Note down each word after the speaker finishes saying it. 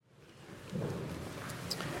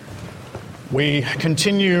We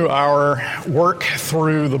continue our work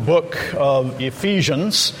through the book of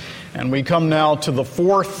Ephesians, and we come now to the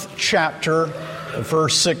fourth chapter, the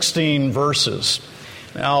first 16 verses.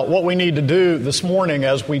 Now, what we need to do this morning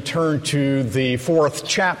as we turn to the fourth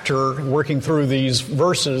chapter, working through these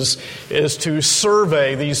verses, is to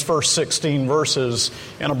survey these first 16 verses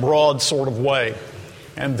in a broad sort of way.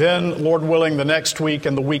 And then, Lord willing, the next week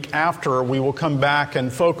and the week after, we will come back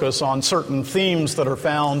and focus on certain themes that are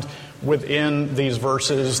found within these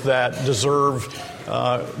verses that deserve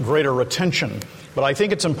greater attention. But I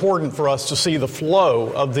think it's important for us to see the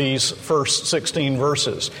flow of these first 16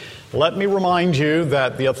 verses. Let me remind you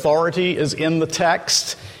that the authority is in the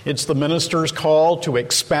text. It's the minister's call to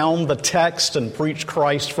expound the text and preach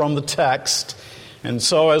Christ from the text. And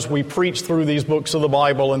so as we preach through these books of the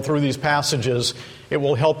Bible and through these passages, it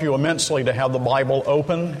will help you immensely to have the Bible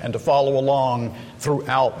open and to follow along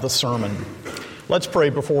throughout the sermon. Let's pray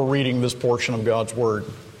before reading this portion of God's Word.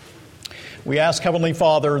 We ask, Heavenly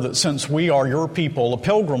Father, that since we are your people, a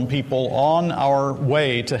pilgrim people on our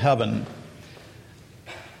way to heaven,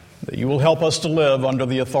 that you will help us to live under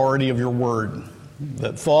the authority of your Word.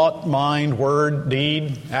 That thought, mind, word,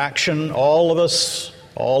 deed, action, all of us,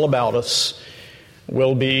 all about us,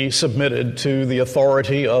 will be submitted to the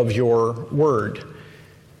authority of your Word.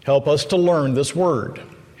 Help us to learn this Word.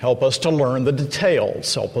 Help us to learn the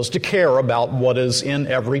details. Help us to care about what is in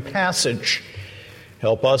every passage.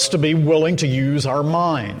 Help us to be willing to use our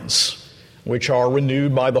minds, which are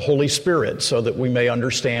renewed by the Holy Spirit, so that we may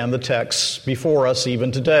understand the texts before us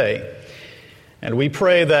even today. And we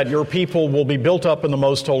pray that your people will be built up in the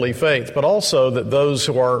most holy faith, but also that those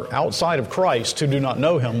who are outside of Christ, who do not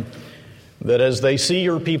know him, that as they see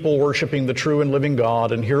your people worshiping the true and living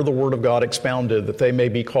God and hear the word of God expounded, that they may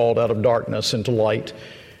be called out of darkness into light,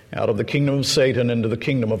 out of the kingdom of Satan into the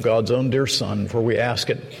kingdom of God's own dear Son, for we ask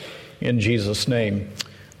it in Jesus' name.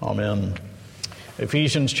 Amen.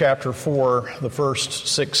 Ephesians chapter 4, the first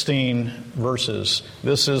 16 verses.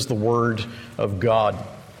 This is the word of God.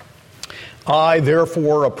 I,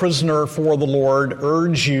 therefore, a prisoner for the Lord,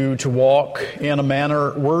 urge you to walk in a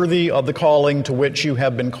manner worthy of the calling to which you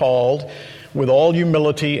have been called, with all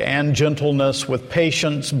humility and gentleness, with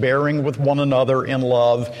patience, bearing with one another in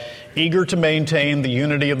love, eager to maintain the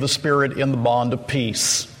unity of the Spirit in the bond of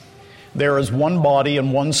peace. There is one body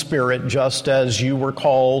and one Spirit, just as you were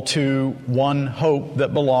called to one hope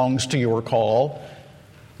that belongs to your call,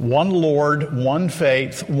 one Lord, one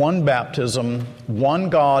faith, one baptism, one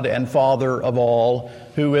God and Father of all,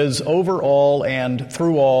 who is over all and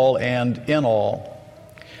through all and in all.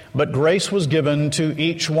 But grace was given to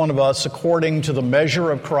each one of us according to the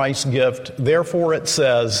measure of Christ's gift. Therefore it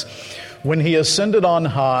says, when he ascended on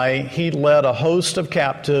high, he led a host of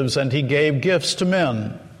captives and he gave gifts to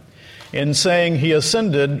men. In saying he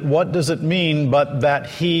ascended, what does it mean but that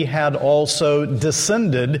he had also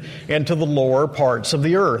descended into the lower parts of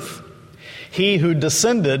the earth? He who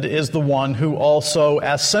descended is the one who also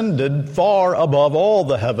ascended far above all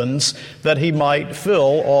the heavens, that he might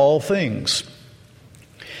fill all things.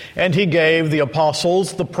 And he gave the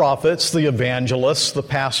apostles, the prophets, the evangelists, the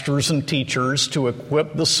pastors and teachers to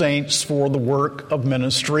equip the saints for the work of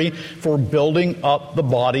ministry, for building up the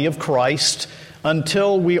body of Christ,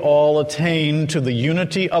 until we all attain to the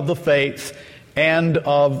unity of the faith and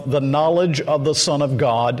of the knowledge of the Son of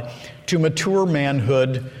God, to mature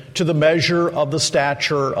manhood, to the measure of the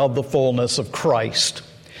stature of the fullness of Christ,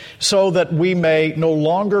 so that we may no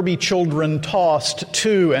longer be children tossed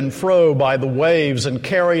to and fro by the waves and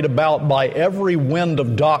carried about by every wind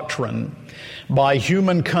of doctrine, by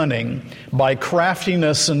human cunning, by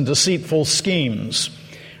craftiness and deceitful schemes.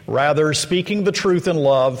 Rather, speaking the truth in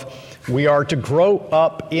love, we are to grow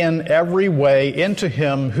up in every way into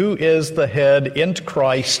him who is the head, into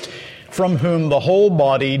Christ, from whom the whole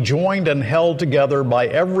body, joined and held together by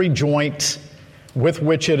every joint with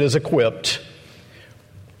which it is equipped,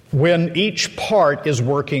 when each part is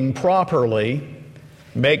working properly,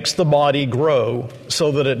 makes the body grow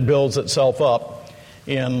so that it builds itself up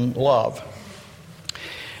in love.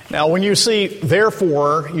 Now, when you see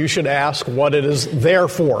therefore, you should ask what it is there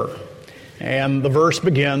for. And the verse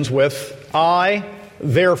begins with, I,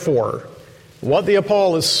 therefore. What the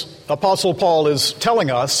Apostle Paul is telling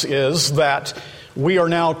us is that we are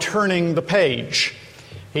now turning the page.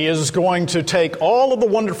 He is going to take all of the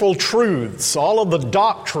wonderful truths, all of the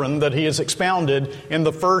doctrine that he has expounded in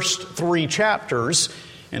the first 3 chapters,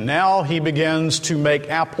 and now he begins to make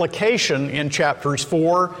application in chapters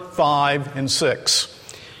 4, 5, and 6.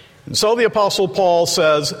 And so the Apostle Paul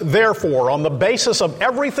says, therefore, on the basis of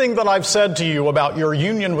everything that I've said to you about your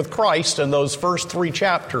union with Christ in those first 3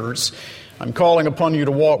 chapters, I'm calling upon you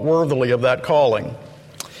to walk worthily of that calling.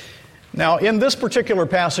 Now, in this particular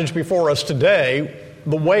passage before us today,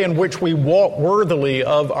 the way in which we walk worthily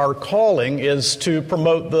of our calling is to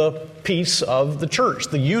promote the peace of the church,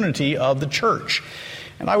 the unity of the church.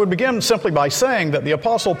 And I would begin simply by saying that the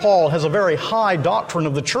Apostle Paul has a very high doctrine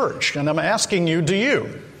of the church, and I'm asking you, do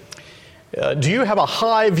you? Do you have a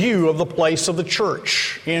high view of the place of the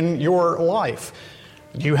church in your life?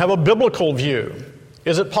 Do you have a biblical view?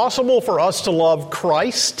 Is it possible for us to love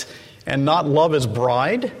Christ and not love His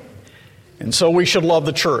bride? And so we should love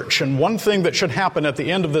the church. And one thing that should happen at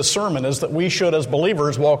the end of this sermon is that we should, as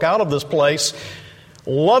believers, walk out of this place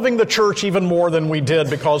loving the church even more than we did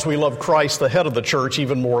because we love Christ, the head of the church,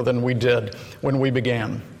 even more than we did when we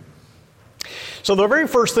began. So the very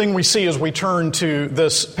first thing we see as we turn to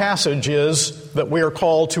this passage is that we are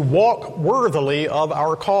called to walk worthily of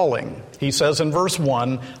our calling. He says in verse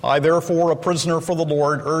 1, I therefore, a prisoner for the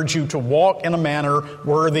Lord, urge you to walk in a manner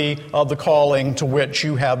worthy of the calling to which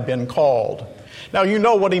you have been called. Now you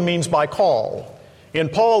know what he means by call. In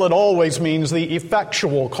Paul, it always means the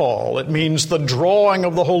effectual call. It means the drawing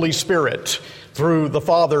of the Holy Spirit through the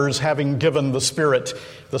Father's having given the Spirit,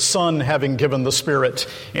 the Son having given the Spirit,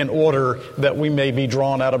 in order that we may be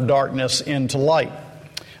drawn out of darkness into light.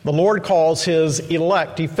 The Lord calls His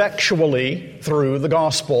elect effectually through the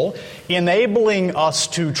gospel, enabling us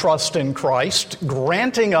to trust in Christ,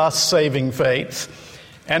 granting us saving faith,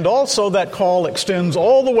 and also that call extends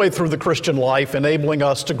all the way through the Christian life, enabling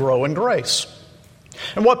us to grow in grace.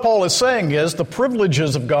 And what Paul is saying is the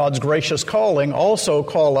privileges of God's gracious calling also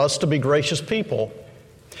call us to be gracious people.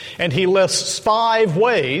 And he lists 5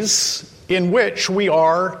 ways in which we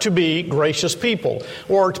are to be gracious people.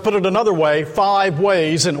 Or to put it another way, 5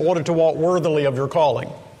 ways in order to walk worthily of your calling.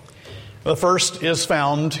 The first is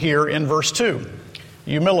found here in verse 2,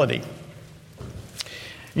 humility.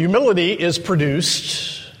 Humility is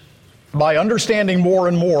produced by understanding more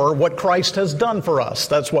and more what Christ has done for us.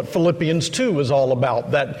 That's what Philippians 2 is all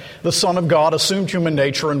about, that the Son of God assumed human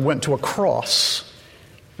nature and went to a cross.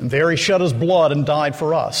 And there He shed His blood and died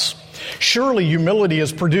for us. Surely humility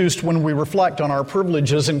is produced when we reflect on our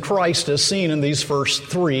privileges in Christ as seen in these first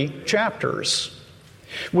 3 chapters.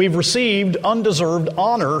 We've received undeserved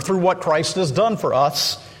honor through what Christ has done for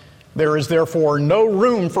us. There is therefore no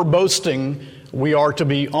room for boasting. We are to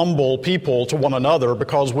be humble people to one another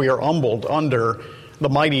because we are humbled under the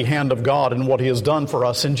mighty hand of God and what He has done for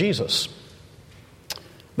us in Jesus.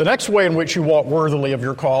 The next way in which you walk worthily of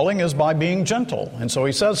your calling is by being gentle. And so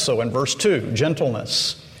he says so in verse 2,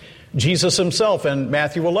 gentleness. Jesus Himself in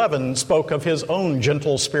Matthew 11 spoke of His own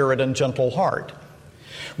gentle spirit and gentle heart.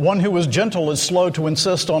 One who is gentle is slow to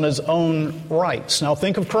insist on his own rights. Now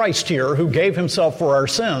think of Christ here, who gave Himself for our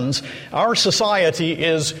sins. Our society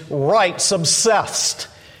is rights obsessed,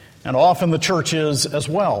 and often the church is as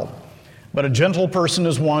well. But a gentle person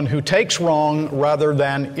is one who takes wrong rather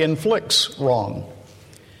than inflicts wrong.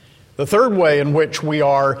 The third way in which we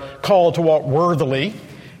are called to walk worthily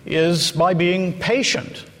is by being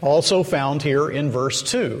patient, also found here in verse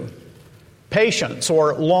 2. Patience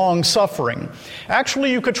or long-suffering.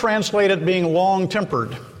 Actually, you could translate it being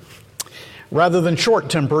long-tempered. Rather than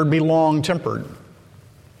short-tempered, be long-tempered.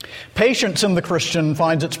 Patience in the Christian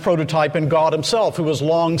finds its prototype in God Himself, who is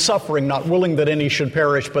long-suffering, not willing that any should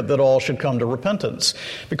perish, but that all should come to repentance.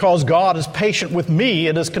 Because God is patient with me,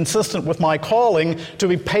 it is consistent with my calling to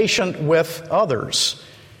be patient with others.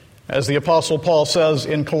 As the Apostle Paul says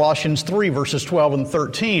in Colossians 3, verses 12 and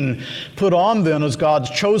 13, put on then as God's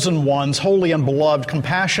chosen ones, holy and beloved,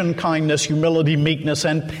 compassion, kindness, humility, meekness,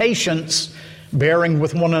 and patience, bearing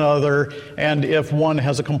with one another, and if one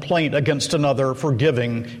has a complaint against another,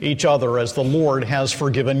 forgiving each other as the Lord has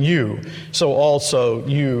forgiven you, so also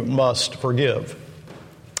you must forgive.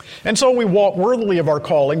 And so we walk worthily of our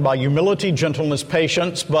calling by humility, gentleness,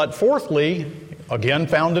 patience, but fourthly, again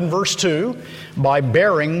found in verse 2, by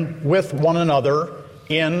bearing with one another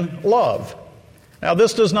in love. Now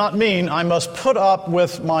this does not mean I must put up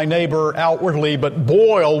with my neighbor outwardly, but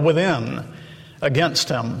boil within against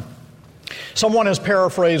him. Someone has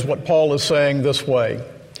paraphrased what Paul is saying this way: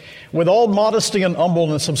 with all modesty and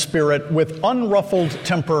humbleness of spirit, with unruffled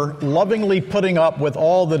temper, lovingly putting up with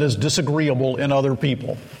all that is disagreeable in other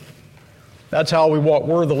people. That's how we walk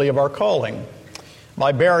worthily of our calling,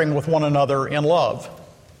 by bearing with one another in love.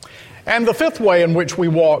 And the fifth way in which we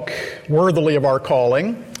walk worthily of our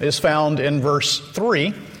calling is found in verse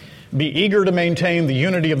 3, be eager to maintain the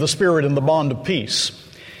unity of the Spirit in the bond of peace.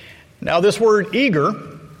 Now this word eager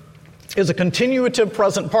is a continuative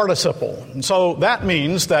present participle. And so that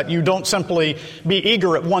means that you don't simply be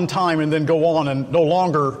eager at one time and then go on and no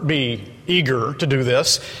longer be eager to do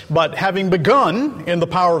this, but having begun in the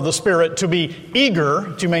power of the Spirit to be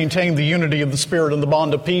eager to maintain the unity of the Spirit and the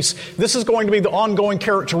bond of peace, this is going to be the ongoing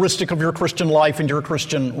characteristic of your Christian life and your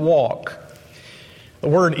Christian walk. The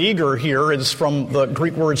word eager here is from the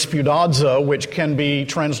Greek word spoudazo, which can be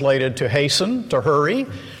translated to hasten, to hurry,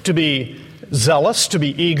 to be zealous, to be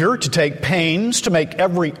eager, to take pains, to make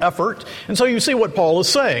every effort. And so you see what Paul is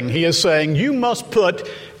saying. He is saying you must put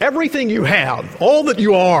everything you have, all that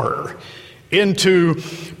you are, into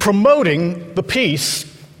promoting the peace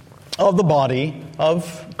of the body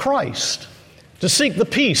of Christ, to seek the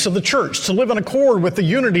peace of the church, to live in accord with the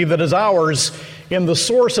unity that is ours in the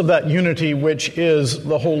source of that unity, which is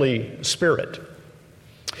the Holy Spirit.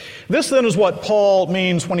 This then is what Paul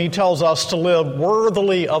means when he tells us to live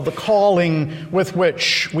worthily of the calling with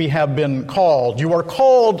which we have been called. You are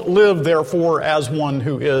called, live therefore as one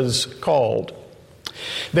who is called.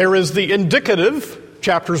 There is the indicative,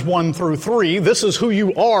 chapters 1 through 3. This is who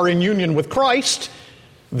you are in union with Christ.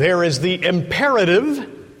 There is the imperative,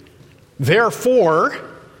 therefore,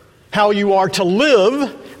 how you are to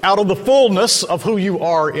live out of the fullness of who you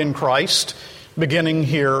are in Christ, beginning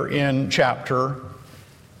here in chapter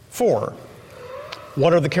 4.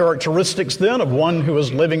 What are the characteristics then of one who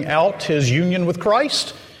is living out his union with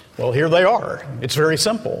Christ? Well, here they are. It's very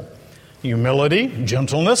simple. Humility,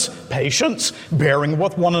 gentleness, patience, bearing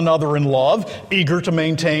with one another in love, eager to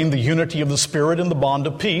maintain the unity of the Spirit and the bond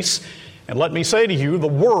of peace. And let me say to you, the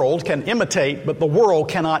world can imitate, but the world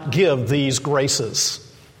cannot give these graces.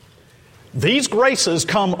 These graces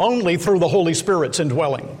come only through the Holy Spirit's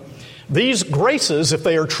indwelling. These graces, if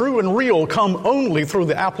they are true and real, come only through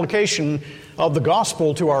the application of the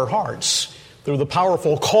gospel to our hearts, through the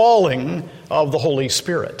powerful calling of the Holy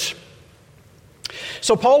Spirit.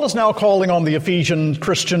 So Paul is now calling on the Ephesian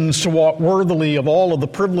Christians to walk worthily of all of the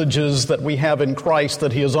privileges that we have in Christ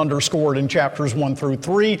that he has underscored in chapters 1 through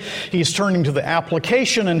 3. He's turning to the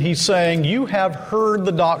application and he's saying, you have heard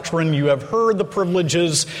the doctrine, you have heard the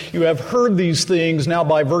privileges, you have heard these things. Now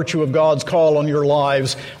by virtue of God's call on your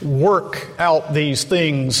lives, work out these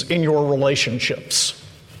things in your relationships.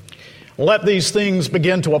 Let these things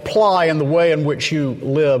begin to apply in the way in which you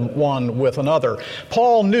live one with another.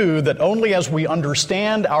 Paul knew that only as we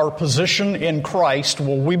understand our position in Christ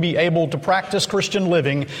will we be able to practice Christian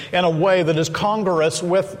living in a way that is congruous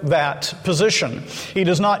with that position. He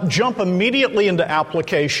does not jump immediately into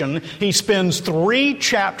application. He spends 3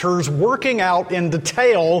 chapters working out in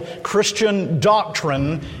detail Christian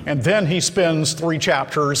doctrine, and then he spends 3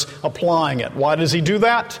 chapters applying it. Why does he do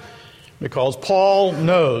that? Because Paul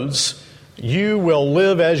knows you will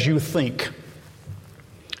live as you think.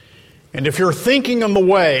 And if you're thinking in the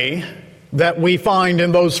way that we find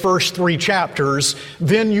in those first 3 chapters,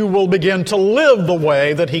 then you will begin to live the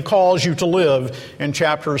way that he calls you to live in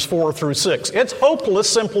chapters 4 through 6. It's hopeless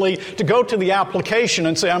simply to go to the application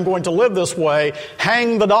and say, I'm going to live this way.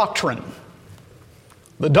 Hang the doctrine.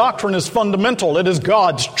 The doctrine is fundamental. It is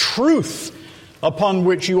God's truth upon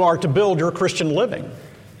which you are to build your Christian living.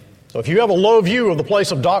 So if you have a low view of the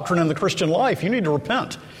place of doctrine in the Christian life, you need to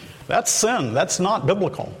repent. That's sin. That's not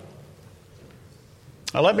biblical.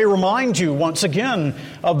 Now let me remind you once again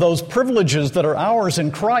of those privileges that are ours in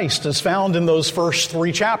Christ as found in those first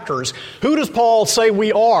 3 chapters. Who does Paul say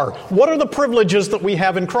we are? What are the privileges that we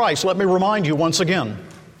have in Christ? Let me remind you once again.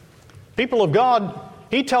 People of God,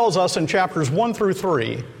 he tells us in chapters 1 through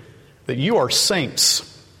 3 that you are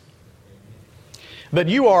saints, that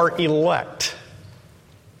you are elect,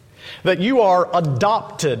 that you are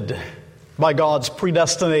adopted by God's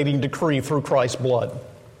predestinating decree through Christ's blood,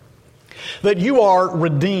 that you are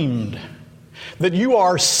redeemed, that you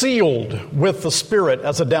are sealed with the Spirit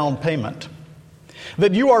as a down payment,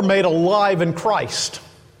 that you are made alive in Christ,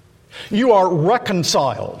 you are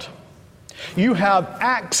reconciled, you have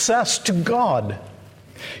access to God,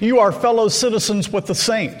 you are fellow citizens with the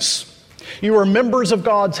saints, you are members of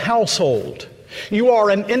God's household, you are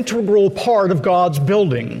an integral part of God's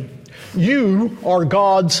building. You are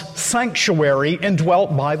God's sanctuary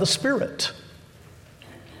indwelt by the Spirit.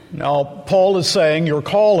 Now, Paul is saying your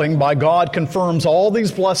calling by God confirms all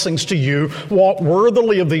these blessings to you. Walk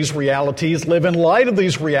worthily of these realities. Live in light of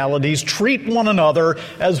these realities. Treat one another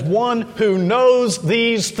as one who knows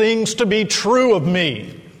these things to be true of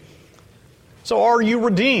me. So are you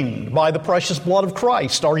redeemed by the precious blood of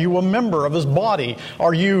Christ? Are you a member of His body?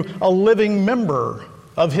 Are you a living member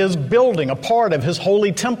of His building, a part of His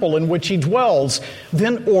holy temple in which He dwells?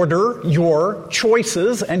 Then order your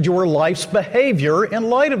choices and your life's behavior in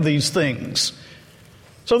light of these things.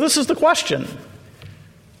 So this is the question.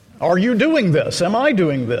 Are you doing this? Am I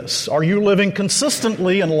doing this? Are you living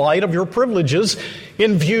consistently in light of your privileges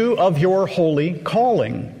in view of your holy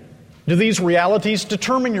calling? Do these realities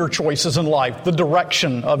determine your choices in life, the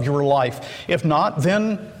direction of your life? If not,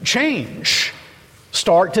 then change.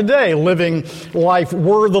 Start today living life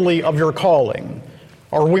worthily of your calling.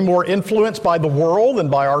 Are we more influenced by the world than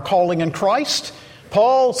by our calling in Christ?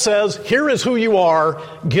 Paul says, here is who you are.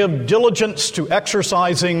 Give diligence to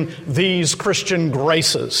exercising these Christian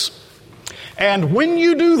graces. And when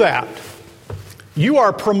you do that, you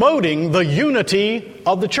are promoting the unity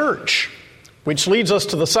of the church, which leads us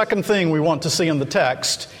to the second thing we want to see in the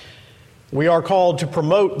text. We are called to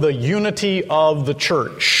promote the unity of the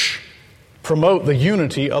church. Promote the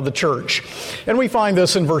unity of the church. And we find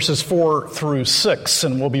this in verses 4 through 6,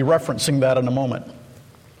 and we'll be referencing that in a moment.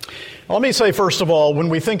 Let me say, first of all, when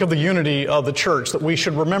we think of the unity of the church, that we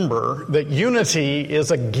should remember that unity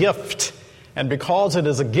is a gift, and because it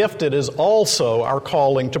is a gift, it is also our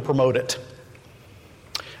calling to promote it.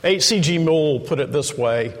 H.C.G. Moule put it this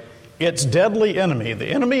way: its deadly enemy, the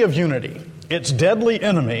enemy of unity, its deadly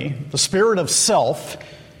enemy, the spirit of self,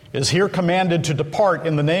 is here commanded to depart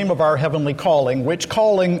in the name of our heavenly calling, which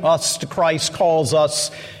calling us to Christ calls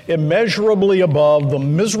us immeasurably above the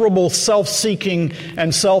miserable self-seeking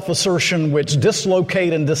and self-assertion which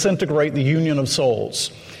dislocate and disintegrate the union of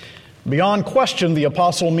souls. Beyond question, the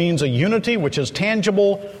apostle means a unity which is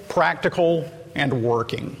tangible, practical, and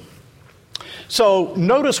working. So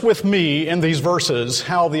notice with me in these verses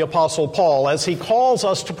how the apostle Paul, as he calls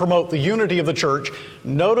us to promote the unity of the church,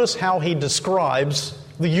 notice how he describes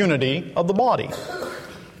the unity of the body.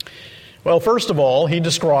 Well, first of all, he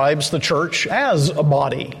describes the church as a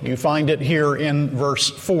body. You find it here in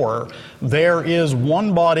verse 4. There is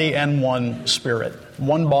one body and one spirit.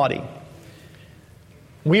 One body.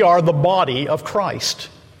 We are the body of Christ.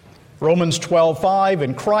 Romans 12:5,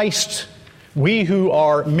 in Christ, we who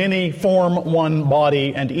are many form one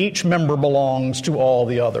body, and each member belongs to all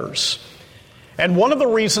the others. And one of the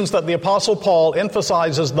reasons that the Apostle Paul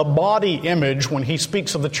emphasizes the body image when he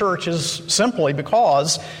speaks of the church is simply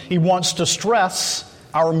because he wants to stress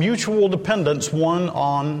our mutual dependence one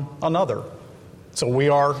on another. So we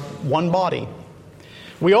are one body.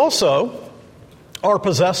 We also are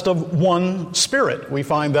possessed of one Spirit. We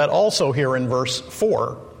find that also here in verse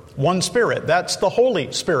 4. One Spirit. That's the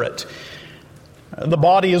Holy Spirit. The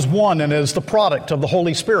body is one and is the product of the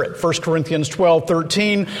Holy Spirit. 1 Corinthians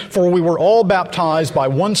 12:13, for we were all baptized by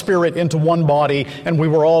one Spirit into one body, and we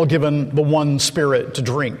were all given the one Spirit to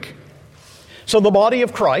drink. So the body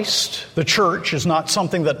of Christ, the church, is not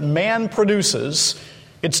something that man produces.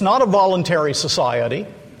 It's not a voluntary society.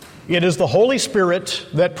 It is the Holy Spirit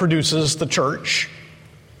that produces the church.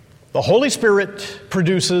 The Holy Spirit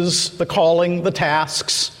produces the calling, the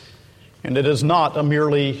tasks, and it is not a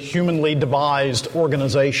merely humanly devised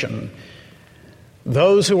organization.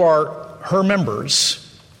 Those who are her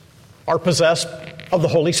members are possessed of the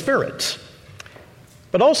Holy Spirit.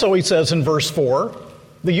 But also, he says in verse 4,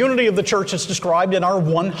 the unity of the church is described in our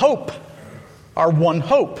one hope. Our one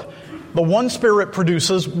hope. The one Spirit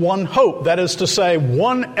produces one hope. That is to say,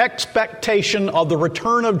 one expectation of the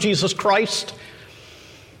return of Jesus Christ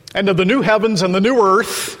and of the new heavens and the new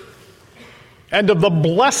earth, and of the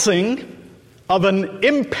blessing of an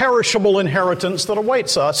imperishable inheritance that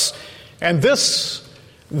awaits us. And this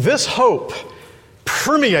hope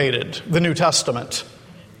permeated the New Testament.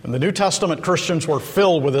 And the New Testament Christians were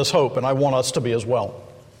filled with this hope, and I want us to be as well.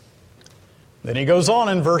 Then he goes on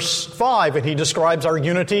in verse 5, and he describes our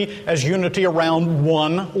unity as unity around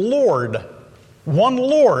one Lord. One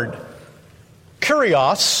Lord.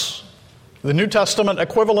 Kyrios, the New Testament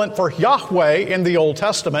equivalent for Yahweh in the Old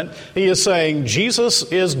Testament. He is saying Jesus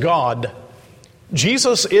is God.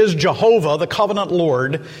 Jesus is Jehovah, the covenant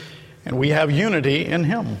Lord, and we have unity in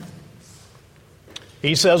Him.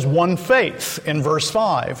 He says one faith in verse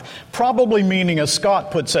 5, probably meaning, as Scott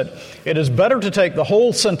puts it, it is better to take the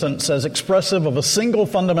whole sentence as expressive of a single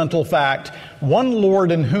fundamental fact, one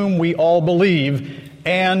Lord in whom we all believe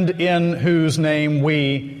and in whose name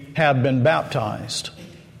we have been baptized.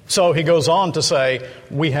 So he goes on to say,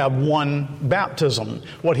 we have one baptism.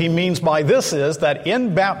 What he means by this is that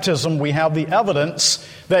in baptism we have the evidence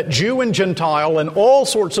that Jew and Gentile and all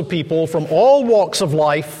sorts of people from all walks of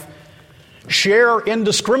life share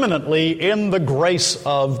indiscriminately in the grace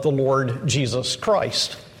of the Lord Jesus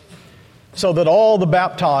Christ, so that all the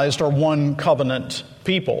baptized are one covenant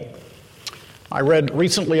people. I read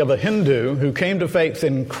recently of a Hindu who came to faith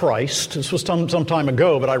in Christ. This was some time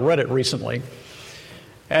ago, but I read it recently.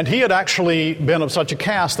 And he had actually been of such a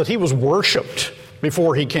caste that he was worshipped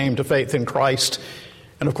before he came to faith in Christ.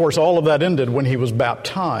 And of course, all of that ended when he was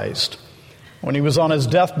baptized. When he was on his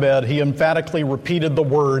deathbed, he emphatically repeated the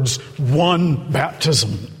words, "one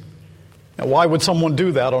baptism." Now, why would someone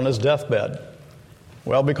do that on his deathbed?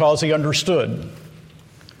 Well, because he understood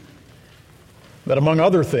that, among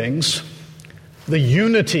other things, the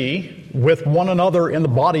unity with one another in the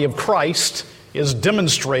body of Christ is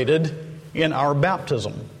demonstrated in our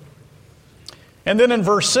baptism. And then in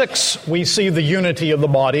verse 6, we see the unity of the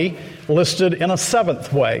body listed in a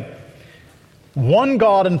seventh way. One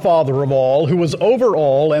God and Father of all, who is over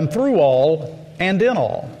all and through all and in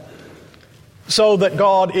all. So that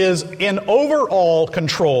God is in overall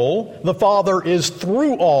control. The Father is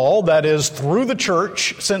through all, that is, through the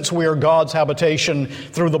church, since we are God's habitation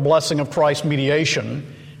through the blessing of Christ's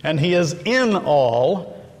mediation. And He is in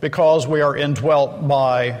all because we are indwelt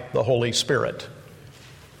by the Holy Spirit.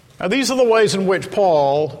 Now, these are the ways in which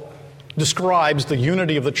Paul describes the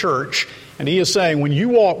unity of the church. And he is saying, when you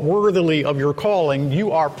walk worthily of your calling,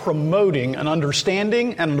 you are promoting an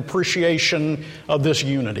understanding and an appreciation of this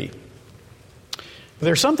unity.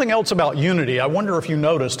 There's something else about unity, I wonder if you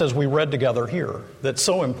noticed as we read together here, that's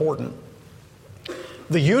so important.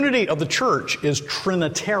 The unity of the church is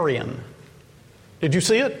Trinitarian. Did you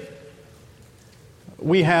see it?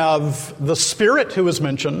 We have the Spirit who is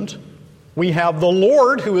mentioned. We have the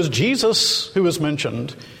Lord, who is Jesus, who is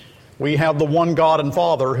mentioned. We have the one God and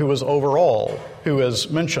Father who is over all, who is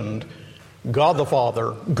mentioned. God the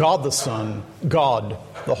Father, God the Son, God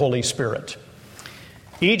the Holy Spirit.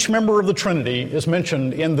 Each member of the Trinity is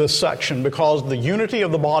mentioned in this section because the unity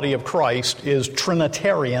of the body of Christ is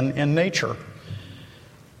Trinitarian in nature.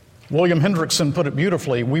 William Hendrickson put it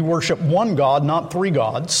beautifully, we worship one God, not three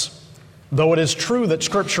gods. Though it is true that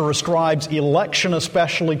Scripture ascribes election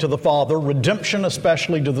especially to the Father, redemption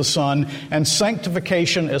especially to the Son, and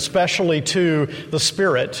sanctification especially to the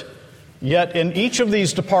Spirit, yet in each of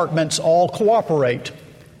these departments all cooperate.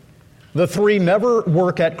 The three never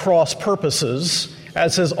work at cross purposes.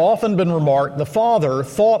 As has often been remarked, the Father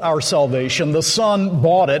thought our salvation, the Son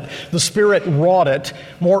bought it, the Spirit wrought it.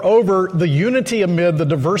 Moreover, the unity amid the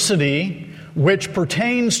diversity which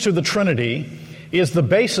pertains to the Trinity is the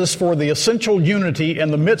basis for the essential unity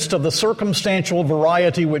in the midst of the circumstantial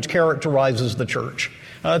variety which characterizes the church.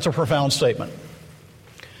 That's a profound statement.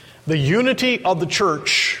 The unity of the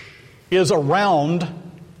church is around,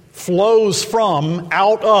 flows from,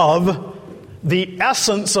 out of the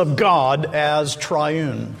essence of God as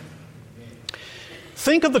triune.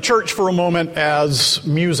 Think of the church for a moment as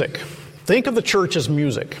music. Think of the church as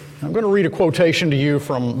music. I'm going to read a quotation to you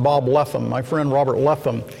from Bob Letham, my friend Robert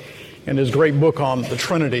Letham, in his great book on the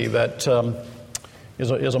Trinity that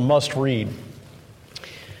is a must-read.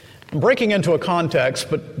 I'm breaking into a context,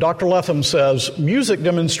 but Dr. Letham says, music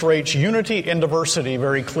demonstrates unity in diversity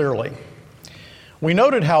very clearly. We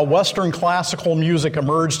noted how Western classical music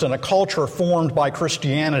emerged in a culture formed by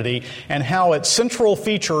Christianity and how its central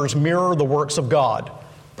features mirror the works of God: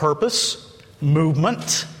 purpose,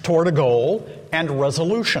 movement toward a goal, and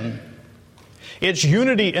resolution. Its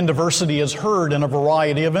unity in diversity is heard in a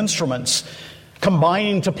variety of instruments,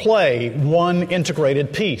 combining to play one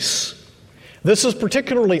integrated piece. This is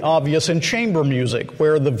particularly obvious in chamber music,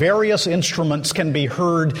 where the various instruments can be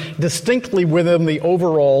heard distinctly within the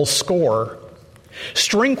overall score.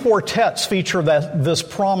 String quartets feature this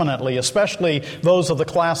prominently, especially those of the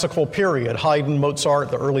classical period, Haydn, Mozart,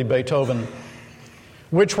 the early Beethoven,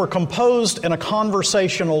 which were composed in a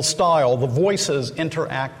conversational style, the voices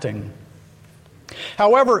interacting.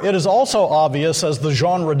 However, it is also obvious as the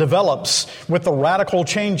genre develops with the radical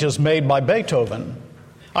changes made by Beethoven.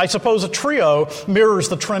 I suppose a trio mirrors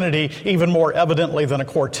the Trinity even more evidently than a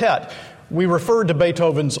quartet. We referred to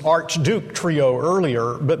Beethoven's Archduke trio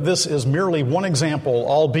earlier, but this is merely one example,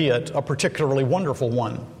 albeit a particularly wonderful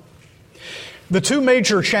one. The two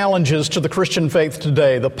major challenges to the Christian faith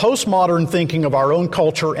today, the postmodern thinking of our own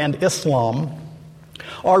culture and Islam,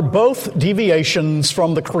 are both deviations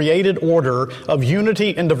from the created order of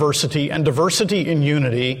unity in diversity and diversity in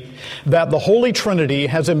unity that the Holy Trinity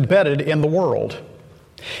has embedded in the world.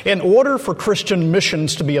 In order for Christian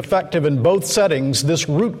missions to be effective in both settings, this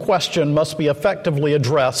root question must be effectively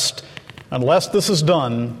addressed. Unless this is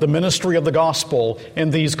done, the ministry of the gospel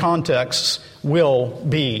in these contexts will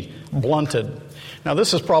be blunted. Now,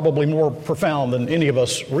 this is probably more profound than any of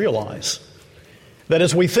us realize. That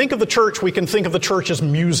as we think of the church, we can think of the church as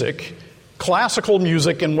music. Classical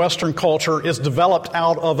music in Western culture is developed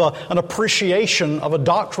out of an appreciation of a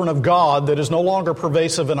doctrine of God that is no longer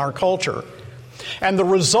pervasive in our culture. And the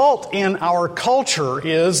result in our culture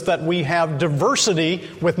is that we have diversity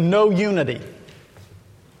with no unity.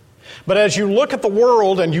 But as you look at the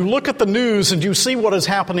world and you look at the news and you see what is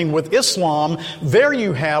happening with Islam, there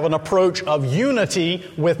you have an approach of unity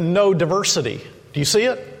with no diversity. Do you see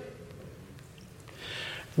it?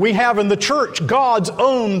 We have in the church God's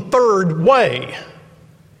own third way.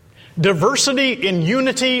 Diversity in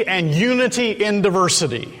unity and unity in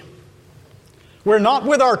diversity. We're not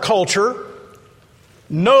with our culture.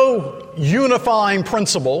 No unifying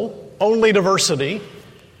principle, only diversity.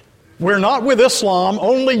 We're not with Islam,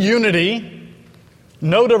 only unity,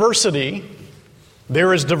 no diversity.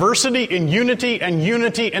 There is diversity in unity and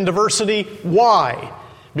unity in diversity. Why?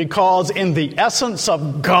 Because in the essence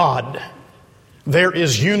of God, there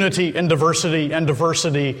is unity in diversity and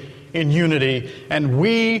diversity in unity. And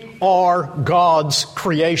we are God's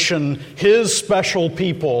creation, His special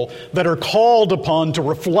people that are called upon to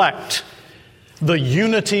reflect the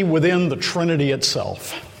unity within the Trinity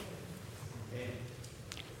itself.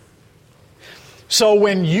 So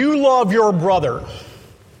when you love your brother,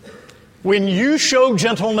 when you show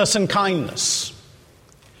gentleness and kindness,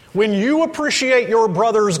 when you appreciate your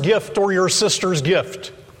brother's gift or your sister's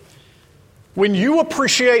gift, when you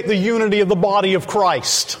appreciate the unity of the body of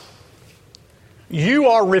Christ, you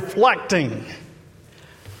are reflecting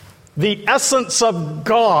the essence of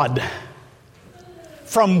God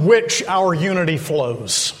from which our unity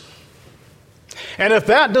flows. And if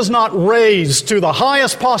that does not raise to the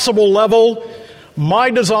highest possible level my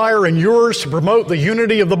desire and yours to promote the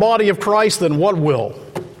unity of the body of Christ, then what will?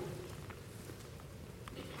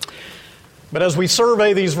 But as we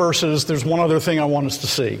survey these verses, there's one other thing I want us to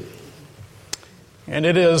see. And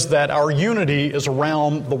it is that our unity is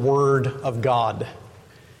around the Word of God.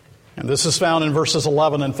 And this is found in verses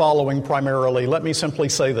 11 and following primarily. Let me simply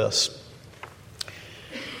say this.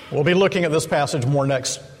 We'll be looking at this passage more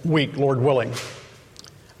next week, Lord willing.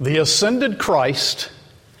 The ascended Christ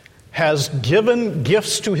has given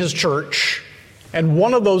gifts to His church, and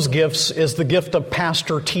one of those gifts is the gift of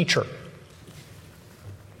pastor-teacher.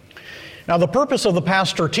 Now, the purpose of the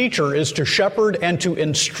pastor-teacher is to shepherd and to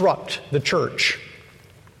instruct the church.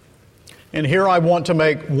 And here I want to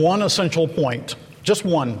make one essential point, just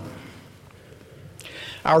one.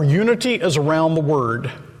 Our unity is around the Word.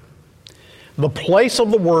 The place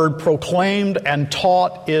of the Word proclaimed and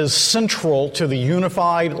taught is central to the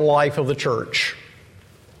unified life of the church.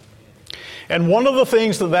 And one of the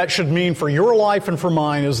things that should mean for your life and for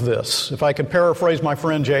mine is this, if I could paraphrase my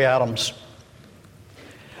friend Jay Adams.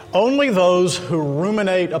 Only those who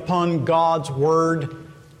ruminate upon God's Word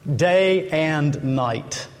day and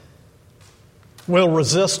night will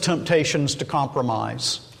resist temptations to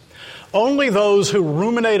compromise. Only those who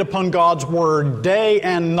ruminate upon God's Word day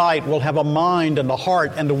and night will have a mind and a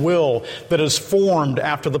heart and a will that is formed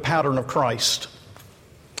after the pattern of Christ.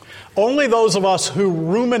 Only those of us who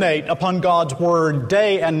ruminate upon God's Word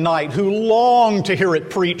day and night, who long to hear it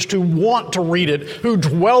preached, who want to read it, who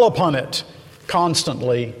dwell upon it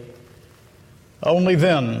constantly, only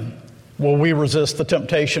then will we resist the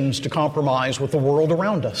temptations to compromise with the world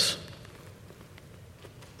around us.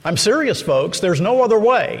 I'm serious, folks. There's no other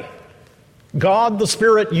way. God, the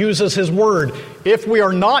Spirit, uses His Word. If we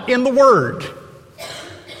are not in the Word,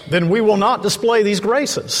 then we will not display these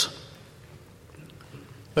graces.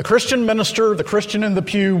 The Christian minister, the Christian in the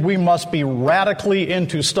pew, we must be radically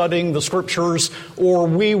into studying the Scriptures, or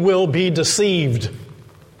we will be deceived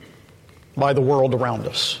by the world around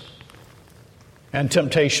us and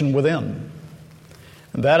temptation within.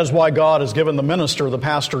 And that is why God has given the minister, the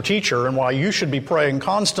pastor, teacher, and why you should be praying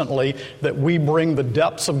constantly that we bring the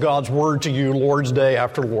depths of God's Word to you Lord's Day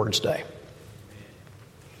after Lord's Day.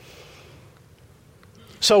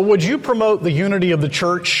 So would you promote the unity of the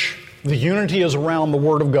church? The unity is around the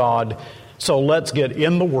Word of God. So let's get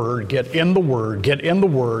in the Word, get in the Word, get in the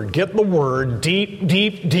Word, get the Word deep,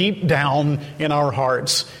 deep, deep down in our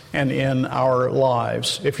hearts and in our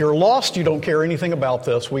lives. If you're lost, you don't care anything about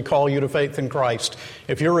this. We call you to faith in Christ.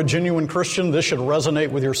 If you're a genuine Christian, this should resonate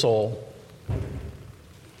with your soul.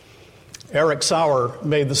 Eric Sauer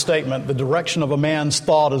made the statement, the direction of a man's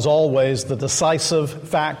thought is always the decisive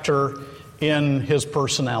factor in his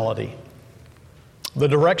personality. The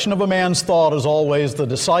direction of a man's thought is always the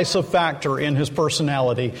decisive factor in his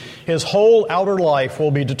personality. His whole outer life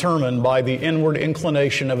will be determined by the inward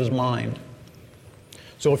inclination of his mind.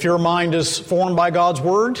 So if your mind is formed by God's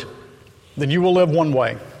Word, then you will live one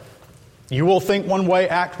way. You will think one way,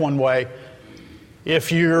 act one way.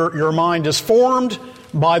 If your mind is formed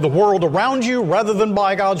by the world around you rather than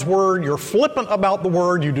by God's Word, you're flippant about the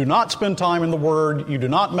Word, you do not spend time in the Word, you do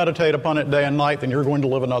not meditate upon it day and night, then you're going to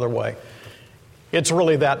live another way. It's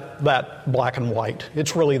really that black and white.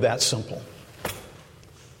 It's really that simple.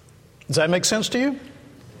 Does that make sense to you?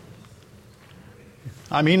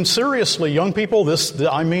 I mean, seriously, young people, this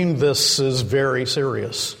is very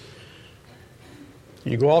serious.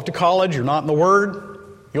 You go off to college, you're not in the Word,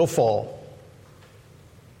 you'll fall.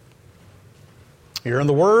 You're in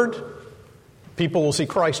the Word, people will see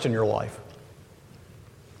Christ in your life.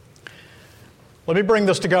 Let me bring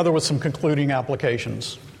this together with some concluding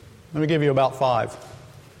applications. Let me give you about 5,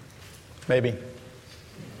 maybe.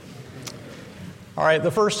 All right,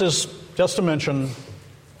 the first is just to mention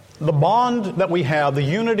the bond that we have, the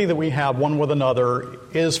unity that we have one with another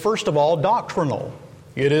is, first of all, doctrinal.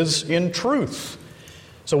 It is in truth.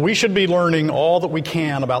 So we should be learning all that we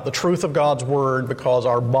can about the truth of God's Word because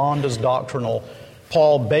our bond is doctrinal.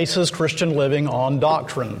 Paul bases Christian living on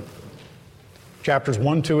doctrine. Chapters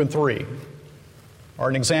 1, 2, and 3 are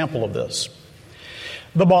an example of this.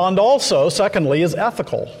 The bond also, secondly, is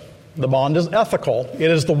ethical. The bond is ethical.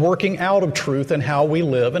 It is the working out of truth in how we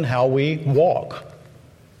live and how we walk.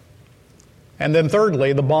 And then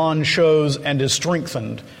thirdly, the bond shows and is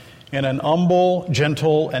strengthened in an humble,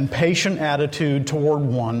 gentle, and patient attitude toward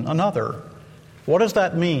one another. What does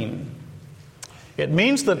that mean? It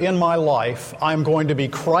means that in my life, I'm going to be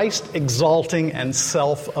Christ-exalting and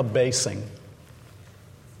self-abasing.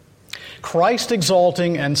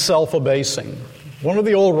 Christ-exalting and self-abasing. One of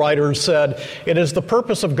the old writers said, "It is the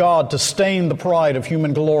purpose of God to stain the pride of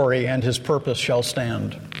human glory, and His purpose shall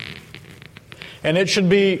stand." And it should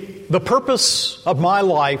be the purpose of my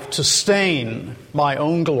life to stain my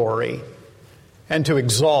own glory and to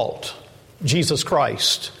exalt Jesus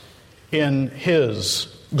Christ in His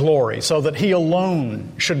glory, so that He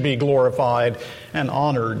alone should be glorified and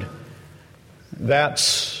honored.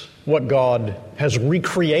 That's what God has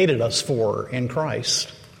recreated us for in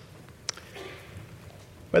Christ.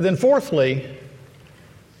 But then fourthly,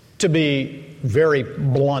 to be very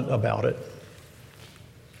blunt about it,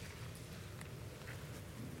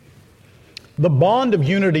 the bond of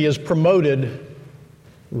unity is promoted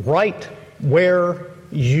right where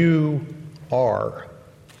you are.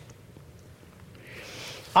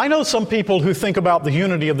 I know some people who think about the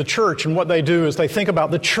unity of the church, and what they do is they think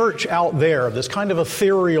about the church out there, this kind of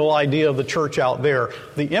ethereal idea of the church out there.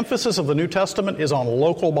 The emphasis of the New Testament is on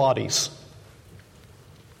local bodies.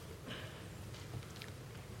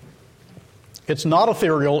 It's not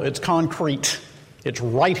ethereal, it's concrete. It's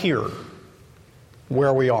right here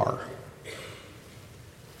where we are.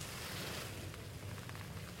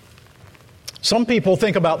 Some people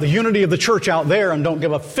think about the unity of the church out there and don't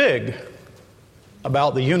give a fig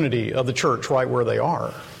about the unity of the church right where they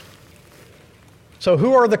are. So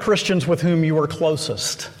who are the Christians with whom you are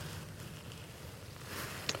closest?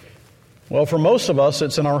 Well, for most of us,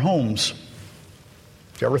 it's in our homes. Do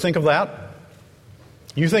you ever think of that?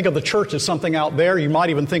 You think of the church as something out there. You might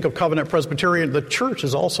even think of Covenant Presbyterian. The church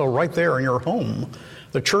is also right there in your home.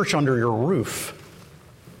 The church under your roof.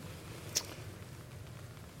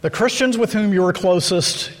 The Christians with whom you are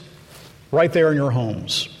closest, right there in your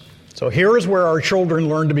homes. So here is where our children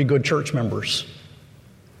learn to be good church members.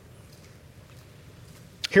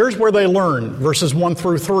 Here's where they learn, verses 1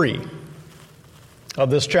 through 3 of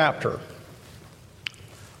this chapter.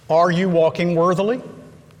 Are you walking worthily?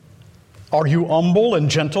 Are you humble and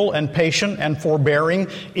gentle and patient and forbearing,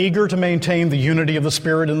 eager to maintain the unity of the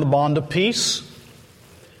Spirit in the bond of peace?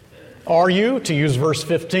 Are you, to use verse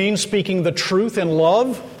 15, speaking the truth in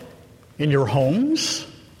love in your homes?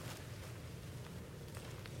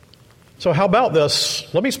 So how about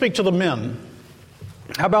this? Let me speak to the men.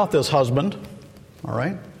 How about this, husband? All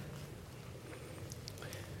right.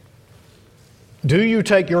 Do you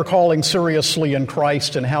take your calling seriously in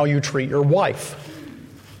Christ and how you treat your wife?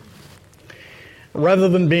 Rather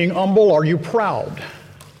than being humble, are you proud?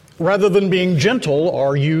 Rather than being gentle,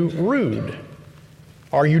 are you rude?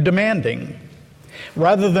 Are you demanding?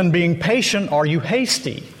 Rather than being patient, are you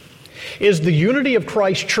hasty? Is the unity of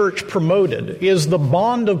Christ's church promoted? Is the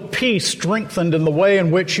bond of peace strengthened in the way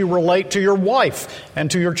in which you relate to your wife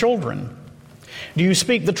and to your children? Do you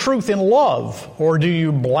speak the truth in love, or do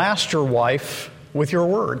you blast your wife with your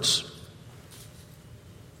words?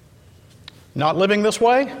 Not living this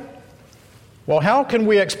way? Well, how can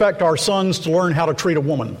we expect our sons to learn how to treat a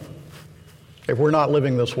woman if we're not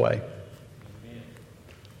living this way?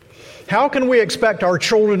 How can we expect our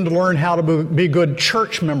children to learn how to be good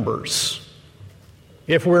church members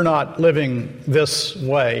if we're not living this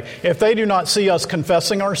way? If they do not see us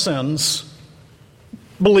confessing our sins,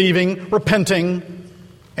 believing, repenting,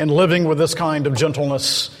 and living with this kind of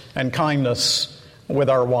gentleness and kindness with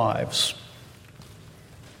our wives.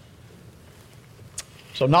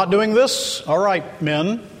 So not doing this? All right,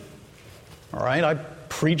 men. All right, I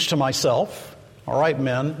preach to myself. All right,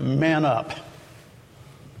 men, man up.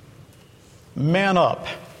 man up.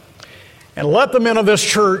 And let the men of this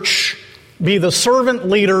church be the servant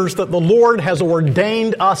leaders that the Lord has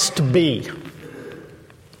ordained us to be,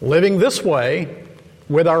 living this way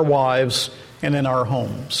with our wives and in our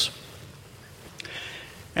homes.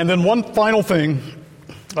 And then one final thing,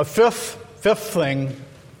 a fifth thing,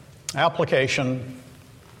 application.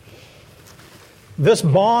 This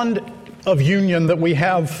bond of union that we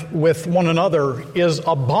have with one another is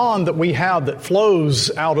a bond that we have that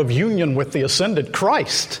flows out of union with the ascended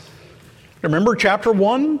Christ. Remember chapter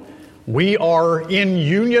 1? We are in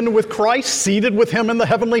union with Christ, seated with Him in the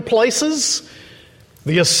heavenly places.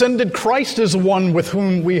 The ascended Christ is the one with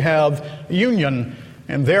whom we have union,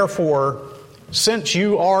 and therefore, since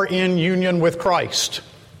you are in union with Christ,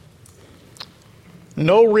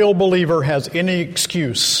 no real believer has any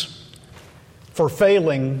excuse for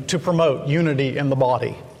failing to promote unity in the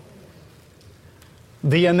body.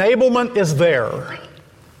 The enablement is there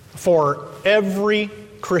for every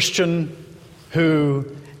Christian who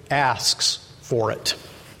asks for it.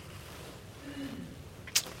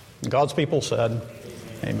 God's people said,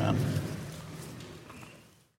 Amen.